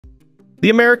The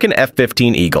American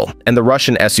F-15 Eagle and the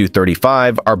Russian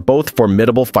Su-35 are both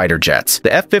formidable fighter jets.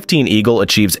 The F-15 Eagle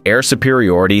achieves air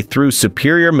superiority through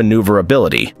superior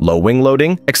maneuverability, low wing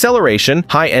loading, acceleration,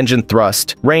 high engine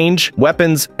thrust, range,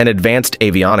 weapons, and advanced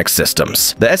avionics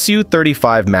systems. The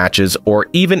Su-35 matches or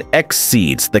even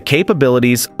exceeds the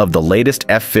capabilities of the latest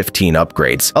F-15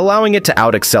 upgrades, allowing it to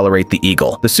out-accelerate the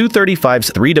Eagle. The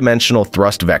Su-35's three-dimensional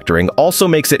thrust vectoring also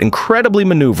makes it incredibly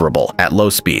maneuverable at low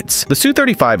speeds. The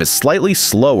Su-35 is slightly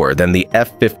slower than the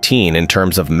F-15 in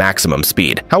terms of maximum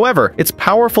speed. However, its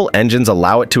powerful engines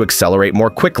allow it to accelerate more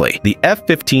quickly. The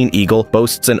F-15 Eagle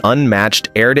boasts an unmatched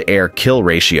air-to-air kill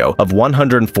ratio of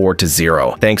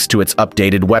 104-0, thanks to its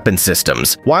updated weapon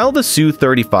systems. While the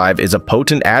Su-35 is a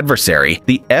potent adversary,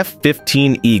 the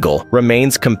F-15 Eagle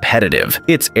remains competitive.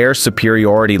 Its air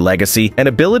superiority legacy and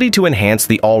ability to enhance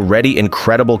the already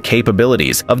incredible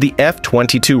capabilities of the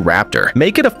F-22 Raptor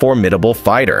make it a formidable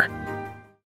fighter.